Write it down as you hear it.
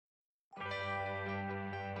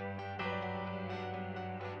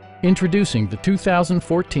Introducing the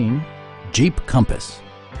 2014 Jeep Compass.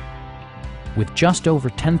 With just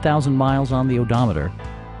over 10,000 miles on the odometer,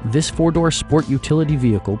 this four-door sport utility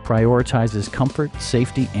vehicle prioritizes comfort,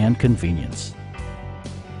 safety, and convenience.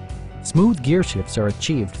 Smooth gear shifts are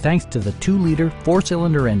achieved thanks to the 2-liter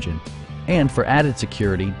 4-cylinder engine, and for added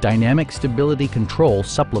security, dynamic stability control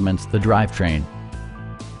supplements the drivetrain.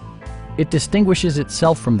 It distinguishes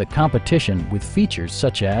itself from the competition with features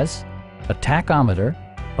such as a tachometer,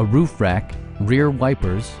 a roof rack, rear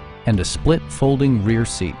wipers, and a split folding rear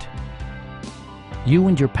seat. You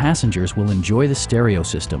and your passengers will enjoy the stereo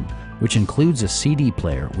system, which includes a CD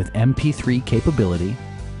player with MP3 capability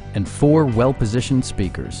and 4 well-positioned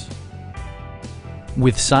speakers.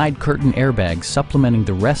 With side curtain airbags supplementing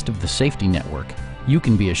the rest of the safety network, you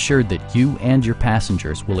can be assured that you and your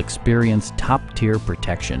passengers will experience top-tier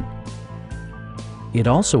protection. It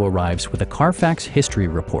also arrives with a Carfax history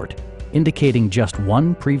report, indicating just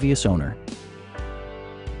one previous owner.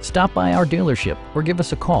 Stop by our dealership or give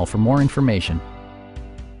us a call for more information.